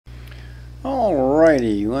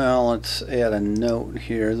Alrighty, well, let's add a note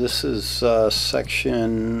here. This is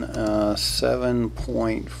section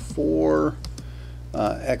 7.4,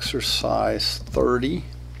 exercise 30.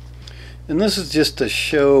 And this is just to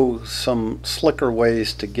show some slicker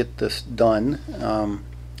ways to get this done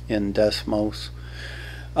in Desmos.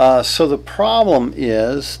 So the problem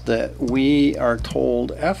is that we are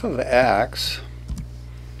told f of x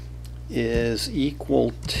is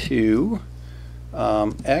equal to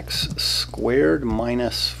x squared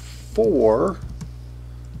minus 4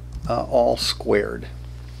 all squared.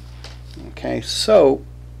 Okay, so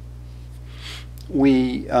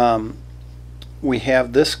we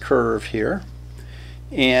have this curve here,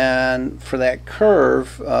 and for that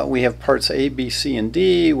curve we have parts A, B, C, and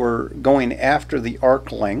D. We're going after the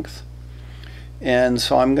arc length, and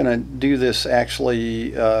so I'm going to do this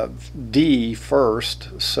actually D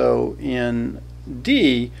first. So in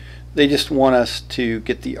D, they just want us to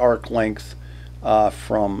get the arc length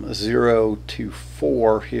from 0 to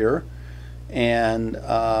 4 here, and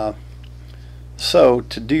so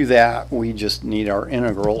to do that we just need our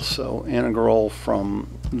integral. So integral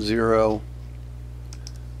from 0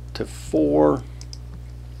 to 4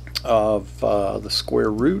 of the square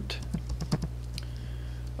root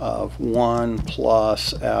of 1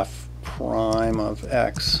 plus f prime of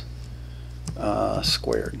x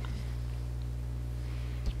squared.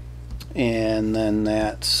 And then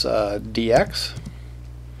that's dx,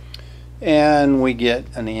 and we get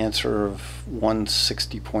an answer of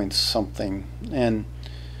 160 point something. And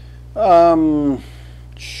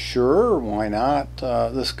sure, why not?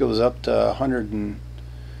 This goes up to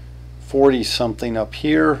 140 something up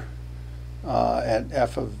here at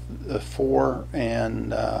f of 4,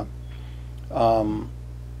 and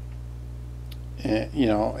you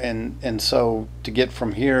know, and so to get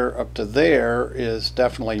from here up to there is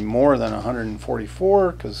definitely more than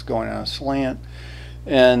 144 because going on a slant,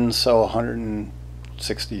 and so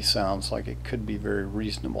 160 sounds like it could be very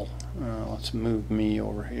reasonable. Let's move me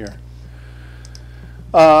over here.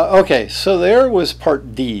 Okay, so there was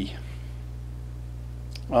part D.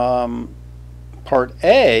 Part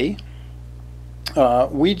A,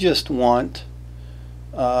 we just want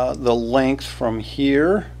the length from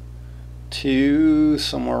here to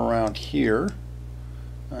somewhere around here.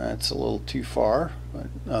 It's a little too far, but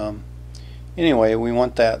anyway, we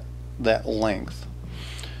want that length.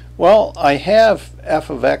 Well, I have f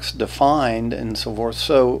of x defined and so forth,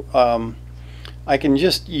 so I can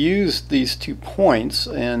just use these 2 points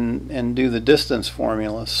and do the distance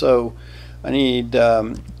formula. So I need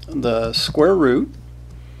the square root,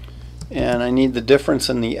 and I need the difference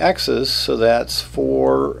in the x's, so that's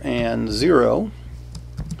 4 and 0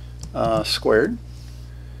 squared,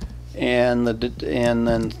 and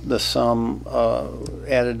then the sum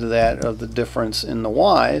added to that of the difference in the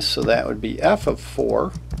y's, so that would be f of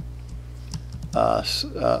 4.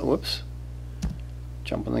 Whoops,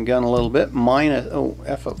 jumping the gun a little bit. Minus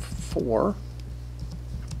f of 4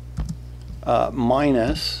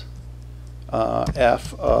 minus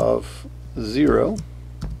f of 0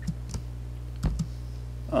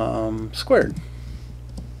 squared.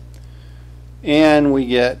 And we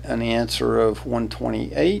get an answer of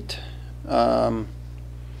 128.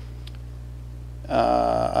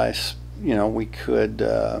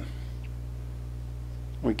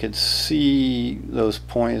 We could see those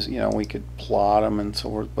points. We could plot them and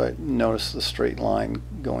so forth. But notice the straight line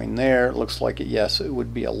going there. It looks like yes, it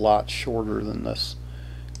would be a lot shorter than this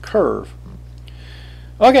curve.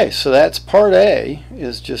 Okay, so that's part A,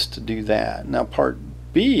 is just to do that. Now part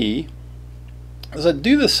B is I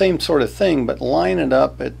do the same sort of thing, but line it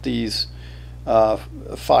up at these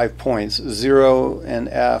 5 points: 0 and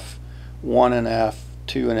f, 1 and f,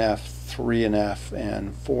 2 and f, 3 and f,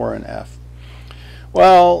 and 4 and f.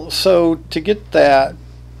 Well, so to get that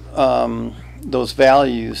those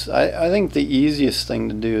values, I think the easiest thing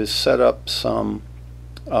to do is set up some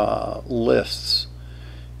lists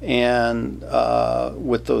and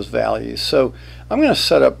with those values. So I'm going to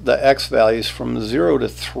set up the x values from 0 to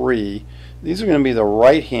 3. These are going to be the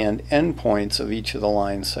right-hand endpoints of each of the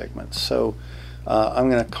line segments. So I'm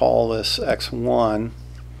going to call this x1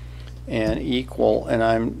 and equal, and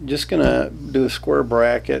I'm just going to do a square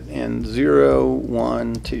bracket and 0,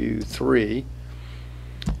 1, 2, 3.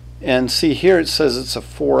 And see here it says it's a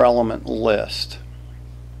 4-element list.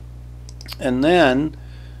 And then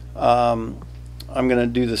I'm going to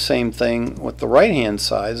do the same thing with the right-hand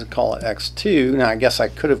side and call it x2. Now I guess I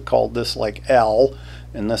could have called this like L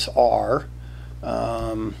and this R,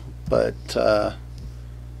 but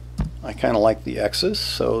I kind of like the x's,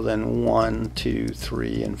 so then 1, 2,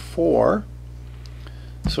 3, and 4.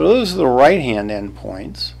 So those are the right-hand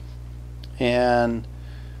endpoints, And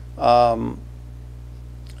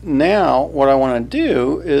now what I want to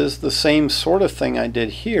do is the same sort of thing I did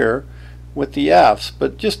here with the F's,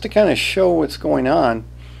 but just to kind of show what's going on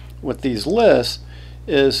with these lists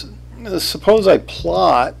is, suppose I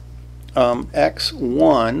plot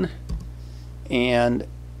x1 and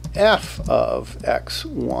f of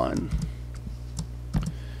x1.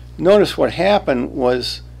 Notice what happened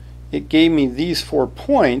was it gave me these 4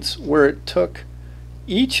 points where it took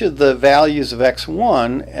each of the values of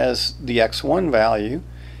x1 as the x1 value,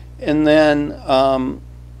 and then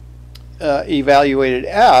evaluated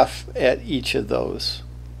f at each of those.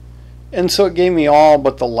 And so it gave me all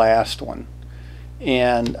but the last one.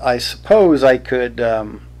 And I suppose I could,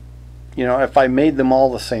 you know, if I made them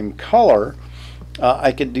all the same color,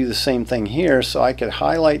 I could do the same thing here. So I could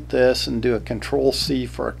highlight this and do a Control-C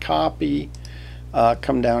for a copy,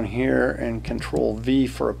 come down here and Control-V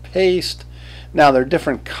for a paste. Now they're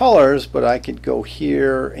different colors, but I could go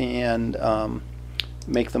here and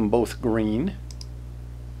make them both green.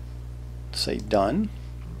 Say done.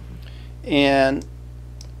 And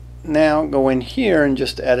now go in here and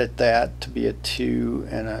just edit that to be a 2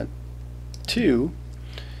 and a 2.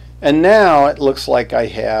 And now it looks like I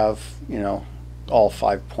have, you know, all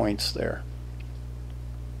 5 points there.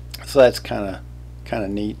 So that's kind of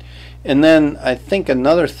neat. And then I think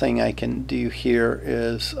another thing I can do here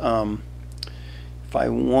is if I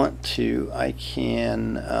want to, I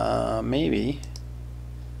can maybe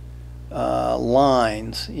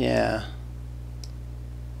lines, yeah.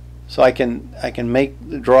 So I can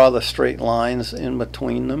draw the straight lines in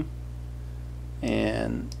between them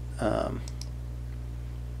and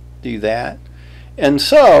do that. And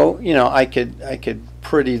so, you know, I could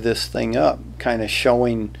pretty this thing up, kind of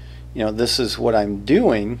showing, you know, this is what I'm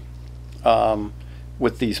doing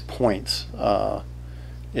with these points,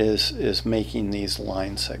 is making these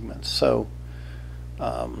line segments. So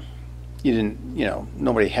you didn't, you know,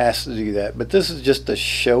 nobody has to do that, but this is just to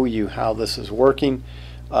show you how this is working.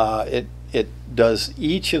 It does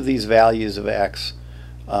each of these values of x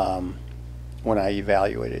when I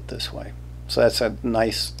evaluate it this way. So that's a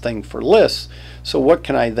nice thing for lists. So what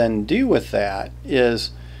can I then do with that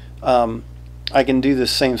is I can do the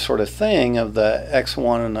same sort of thing of the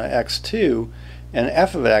x1 and the x2 and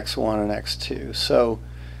f of x1 and x2. So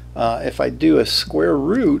if I do a square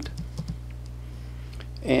root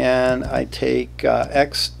and I take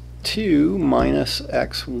x2 minus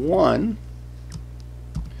x1,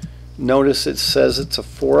 notice it says it's a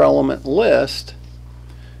 4-element list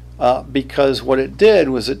because what it did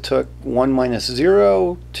was it took 1 minus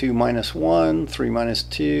 0, 2 minus 1, 3 minus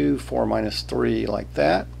 2, 4 minus 3, like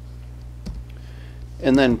that.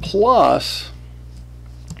 And then plus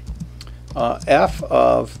f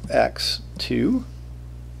of x2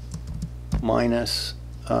 minus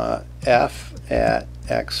f at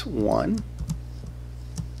x1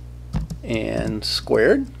 and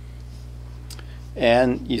squared.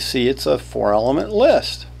 And you see it's a 4-element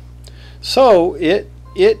list. So it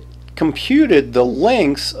computed the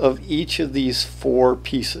lengths of each of these 4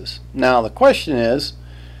 pieces. Now the question is,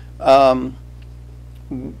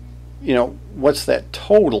 you know, what's that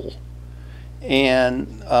total,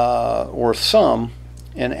 and or sum?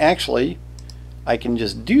 And actually I can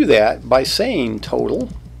just do that by saying total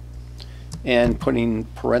and putting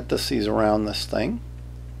parentheses around this thing.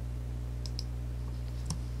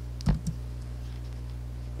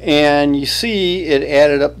 And you see it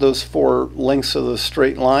added up those 4 lengths of those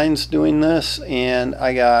straight lines doing this, and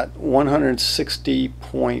I got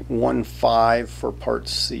 160.15 for part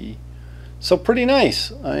C. So pretty nice.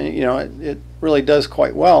 You know, it really does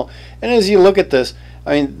quite well. And as you look at this,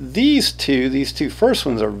 I mean, these two first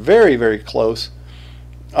ones are very, very close.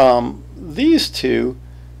 These two,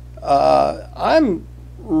 I'm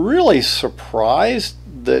really surprised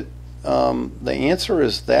that the answer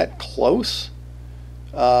is that close.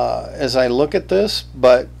 As I look at this,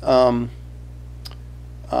 but I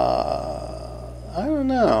don't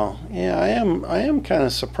know. Yeah, I am kind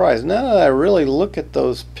of surprised. Now that I really look at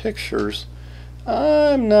those pictures,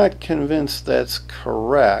 I'm not convinced that's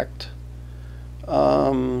correct.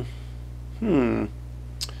 Well,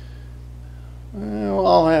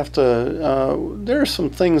 I'll have to, there are some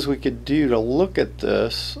things we could do to look at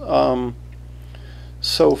this.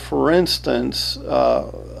 So for instance,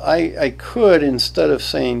 I could, instead of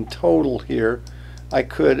saying total here, I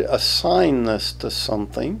could assign this to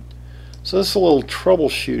something. So this is a little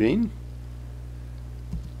troubleshooting.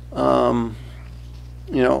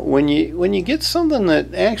 You know, when you get something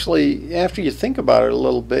that actually, after you think about it a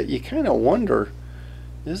little bit, you kind of wonder,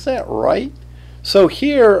 is that right? So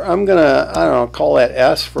here I'm gonna, I don't know, call that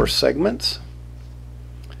S for segments.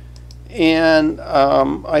 And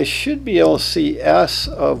I should be able to see S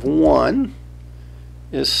of 1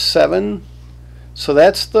 is 7. So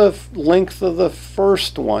that's the length of the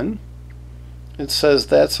first one. It says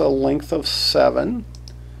that's a length of 7.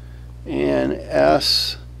 And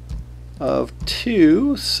S of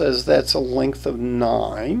 2 says that's a length of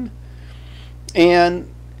 9.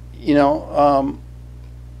 And, you know,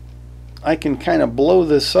 I can kind of blow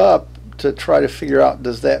this up to try to figure out,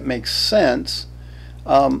 does that make sense?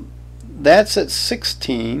 That's at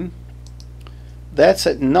 16. That's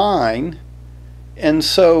at 9. And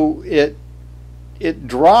so it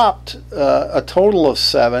dropped a total of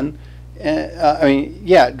 7.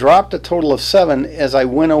 It dropped a total of 7 as I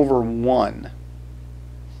went over 1.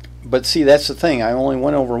 But see, that's the thing. I only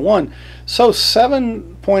went over 1. So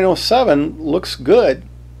 7.07 looks good.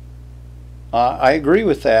 I agree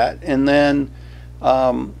with that. And then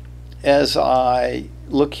as I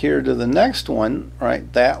look here to the next one,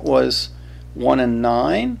 right, that was 1 and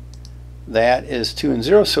 9. That is 2 and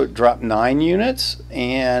 0, so it dropped 9 units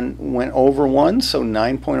and went over 1, so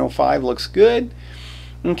 9.05 looks good.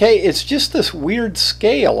 Okay, it's just this weird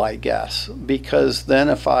scale, I guess, because then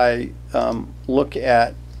if I look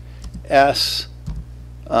at S3,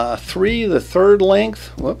 the third length,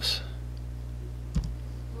 whoops,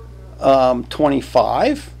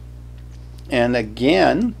 25, and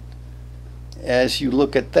again, as you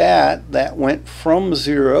look at that, that went from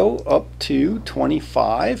 0 up to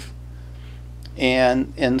 25.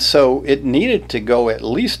 And so it needed to go at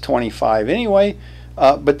least 25 anyway,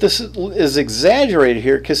 but this is exaggerated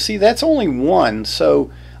here because see, that's only 1. So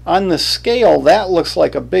on the scale that looks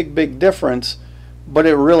like a big difference, but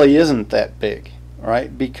it really isn't that big,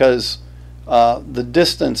 right? Because the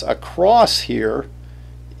distance across here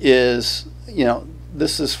is, you know,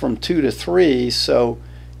 this is from 2 to 3, so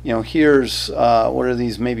you know, here's what are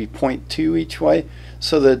these, maybe 0.2 each way,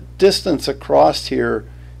 so the distance across here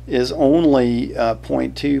is only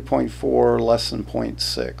 0.2, 0.4, less than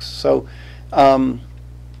 0.6. So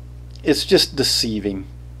it's just deceiving.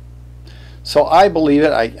 So I believe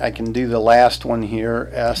it. I can do the last one here,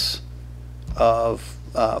 S of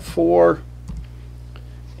 4,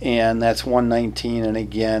 and that's 119. And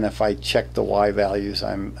again, if I check the Y values,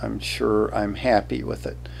 I'm sure I'm happy with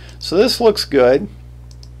it. So this looks good.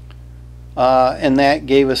 And that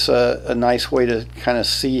gave us a nice way to kind of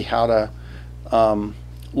see how to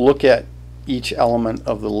look at each element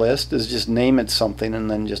of the list, is just name it something and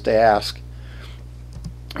then just ask.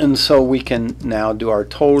 And so we can now do our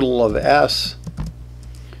total of S,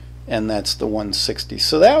 and that's the 160.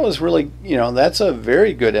 So that was really, you know, that's a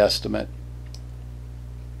very good estimate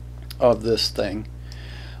of this thing.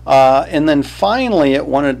 And then finally it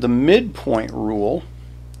wanted the midpoint rule.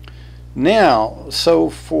 Now, so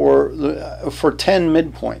for 10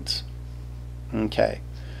 midpoints, okay,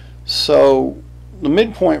 so the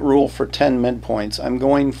midpoint rule for 10 midpoints, I'm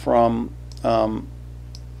going from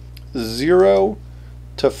 0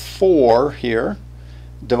 to 4 here,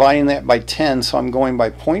 dividing that by 10, so I'm going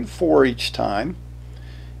by 0.4 each time.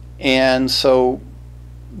 And so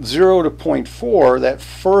 0 to 0.4, that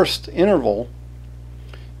first interval,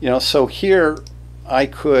 you know, so here I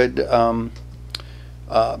could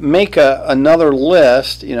make another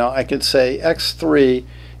list. You know, I could say X3,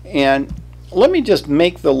 and let me just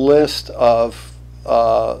make the list of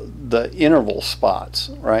the interval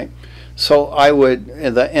spots, right? So I would,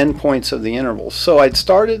 the endpoints of the intervals. So I'd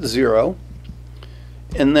start at 0,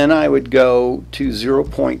 and then I would go to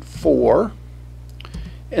 0.4,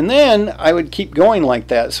 and then I would keep going like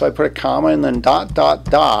that. So I put a comma and then dot, dot,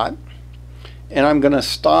 dot, and I'm going to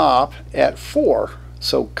stop at 4.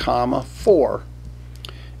 So comma 4.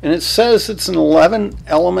 And it says it's an 11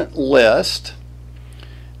 element list.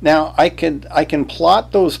 Now I can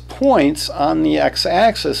plot those points on the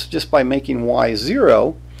x-axis just by making y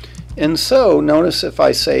 0. And so notice if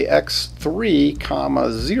I say x3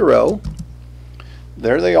 comma 0,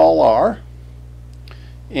 there they all are.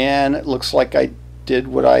 And it looks like I did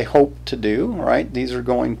what I hoped to do, right? These are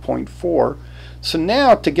going 0.4. So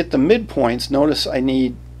now to get the midpoints, notice I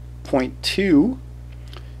need 0.2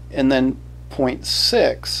 and then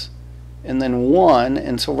 0.6 and then 1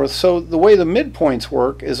 and so forth. So the way the midpoints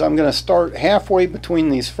work is I'm going to start halfway between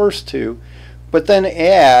these first two, but then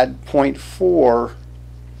add 0.4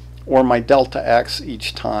 or my delta x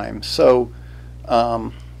each time. So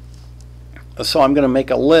I'm going to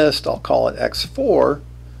make a list. I'll call it x4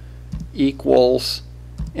 equals,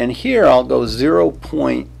 and here I'll go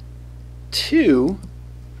 0.2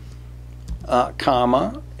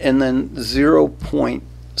 comma and then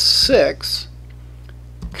 0.6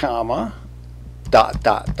 comma dot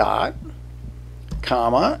dot dot,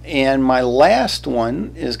 comma, and my last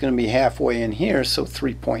one is going to be halfway in here, so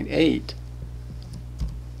 3.8.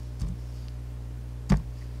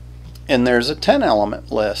 And there's a 10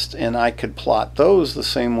 element list, and I could plot those the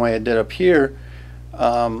same way I did up here.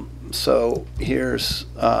 So here's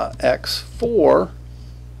x4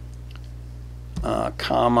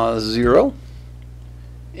 comma 0,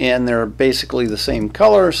 and they're basically the same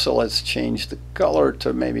color, so let's change the color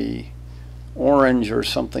to maybe orange or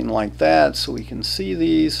something like that so we can see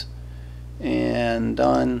these, and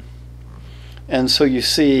done. And so you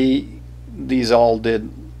see these all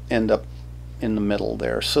did end up in the middle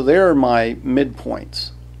there. So there are my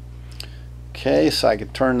midpoints. Okay, so I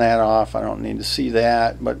could turn that off. I don't need to see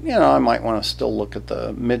that, but you know, I might want to still look at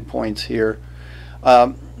the midpoints here.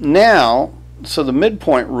 Now, so the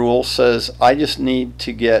midpoint rule says I just need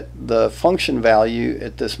to get the function value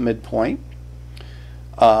at this midpoint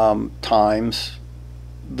times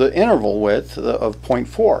the interval width of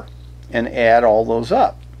 0.4 and add all those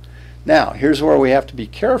up. Now, here's where we have to be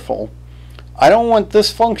careful. I don't want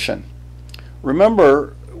this function.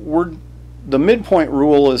 Remember, the midpoint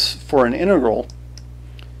rule is for an integral.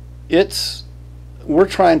 We're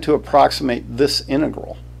trying to approximate this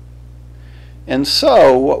integral. And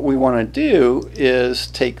so what we want to do is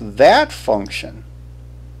take that function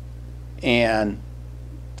and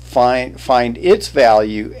find its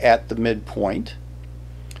value at the midpoint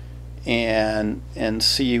and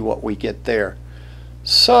see what we get there.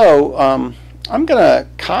 So I'm going to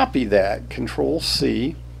copy that, Control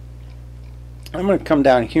C. I'm going to come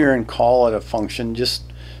down here and call it a function just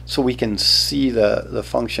so we can see the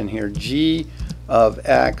function here. G of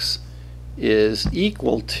x is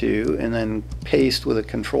equal to, and then paste with a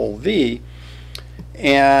Control V,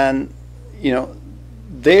 and you know,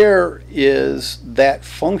 there is that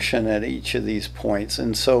function at each of these points,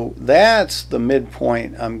 and so that's the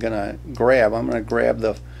midpoint I'm going to grab. I'm going to grab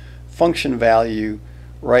the function value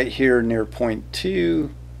right here near point 2,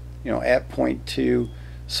 you know, at point 2,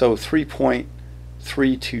 so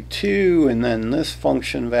 3.322, and then this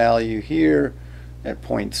function value here at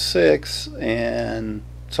 0.6, and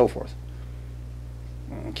so forth.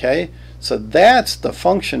 Okay, so that's the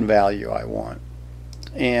function value I want.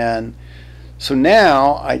 And so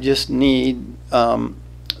now I just need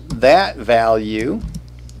that value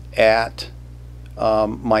at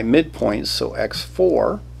my midpoint, so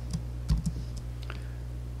x4,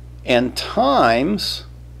 and times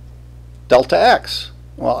delta x.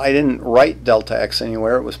 Well, I didn't write delta x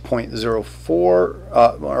anywhere. It was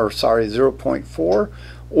 0.4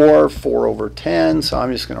 or 4 over 10, so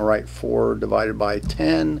I'm just going to write 4 divided by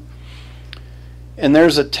 10. And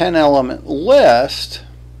there's a 10 element list,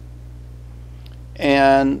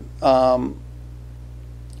 and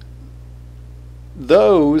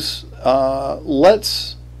those,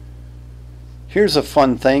 here's a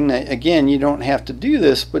fun thing. Again, you don't have to do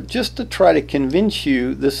this, but just to try to convince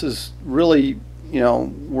you this is really, you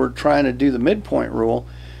know, we're trying to do the midpoint rule,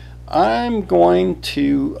 I'm going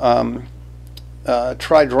to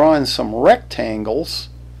try drawing some rectangles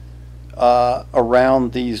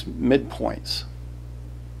around these midpoints.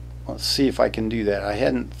 Let's see if I can do that. I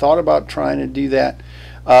hadn't thought about trying to do that,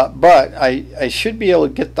 but I should be able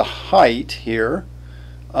to get the height here.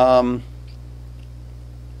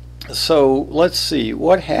 So let's see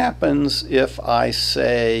what happens if I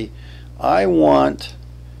say I want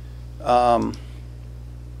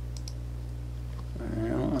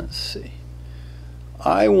let's see,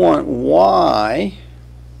 I want y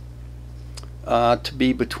to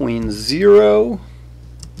be between 0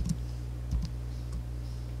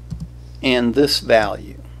 and this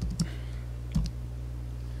value.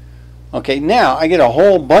 Okay, now I get a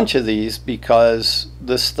whole bunch of these because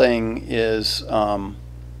this thing is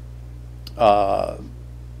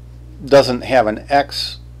doesn't have an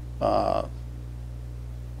x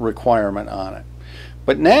requirement on it.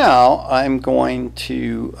 But now I'm going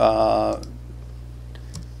to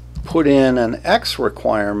put in an x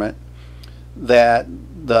requirement that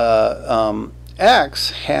the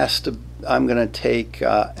x has to, I'm going to take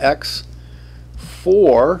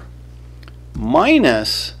x4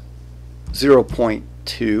 minus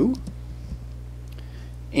 0.2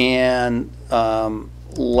 and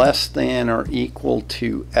less than or equal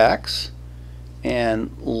to x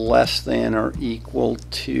and less than or equal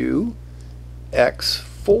to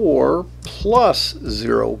x4 plus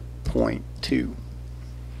 0.2.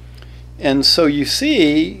 And so you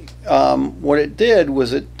see what it did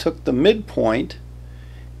was it took the midpoint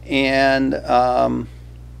and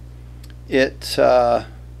it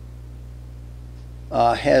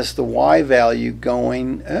has the y value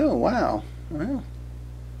going, oh wow, well,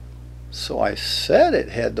 So I said it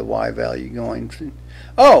had the y value going to,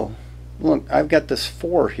 oh, look, I've got this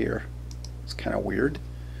 4 here. It's kind of weird.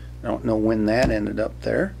 I don't know when that ended up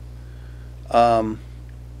there. Oh,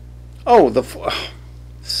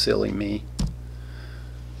 silly me.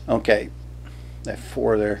 Okay, that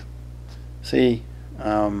 4 there. See,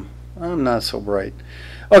 I'm not so bright.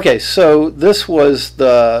 Okay, so this was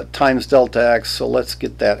the times delta x, so let's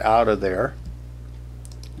get that out of there,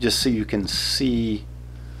 just so you can see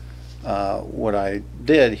what I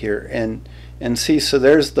did here. And see, so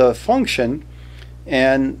there's the function,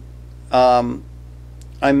 and I'm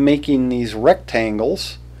making these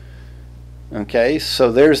rectangles. Okay,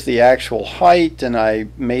 so there's the actual height, and I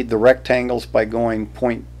made the rectangles by going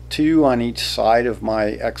 0.2 on each side of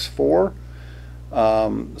my x4.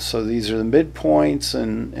 So these are the midpoints,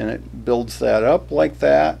 and it builds that up like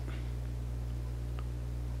that.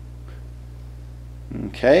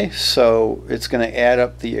 Okay, so it's going to add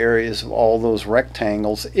up the areas of all those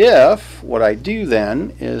rectangles if what I do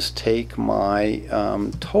then is take my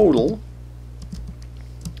total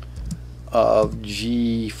of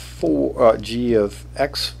G of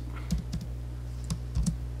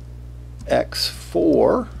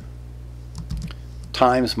x4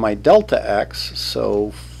 times my delta x,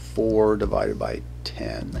 so 4 divided by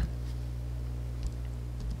 10.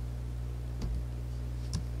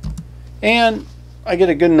 And I get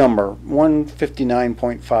a good number,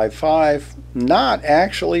 159.55. Not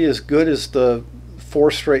actually as good as the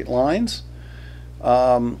 4 straight lines,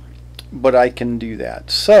 but I can do that.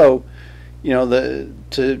 So, you know,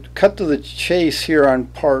 to cut to the chase here on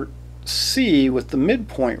part C with the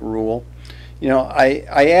midpoint rule, you know, I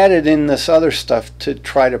added in this other stuff to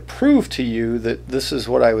try to prove to you that this is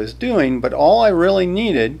what I was doing, but all I really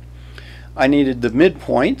needed, I needed the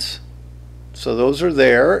midpoints, so those are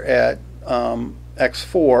there at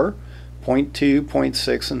x4, 0.2,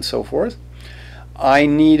 0.6, and so forth. I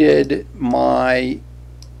needed my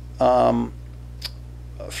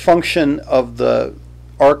function of the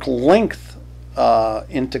arc length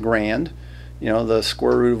integrand, you know, the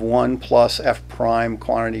square root of 1 plus f prime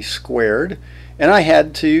quantity squared, and I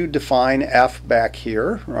had to define f back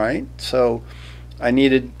here, right? So I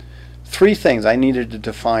needed 3 things. I needed to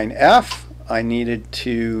define f, I needed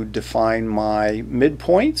to define my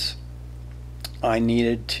midpoints, I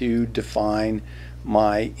needed to define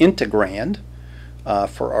my integrand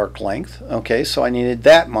for arc length. Okay, so I needed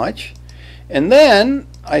that much, and then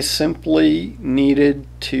I simply needed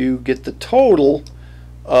to get the total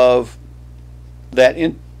of that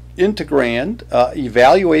integrand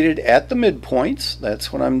evaluated at the midpoints.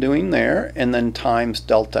 That's what I'm doing there, and then times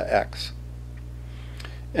delta x.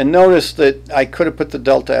 And notice that I could have put the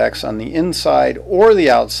delta x on the inside or the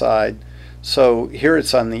outside. So here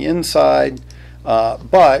it's on the inside,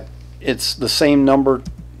 but it's the same number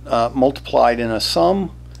multiplied in a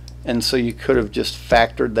sum, and so you could have just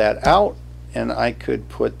factored that out, and I could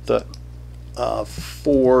put the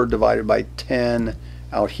 4 divided by 10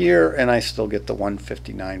 out here, and I still get the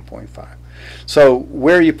 159.5. So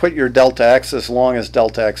where you put your delta x, as long as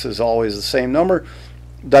delta x is always the same number,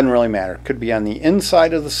 doesn't really matter. It could be on the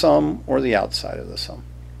inside of the sum or the outside of the sum.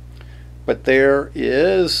 But there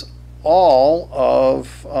is all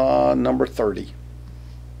of number 30.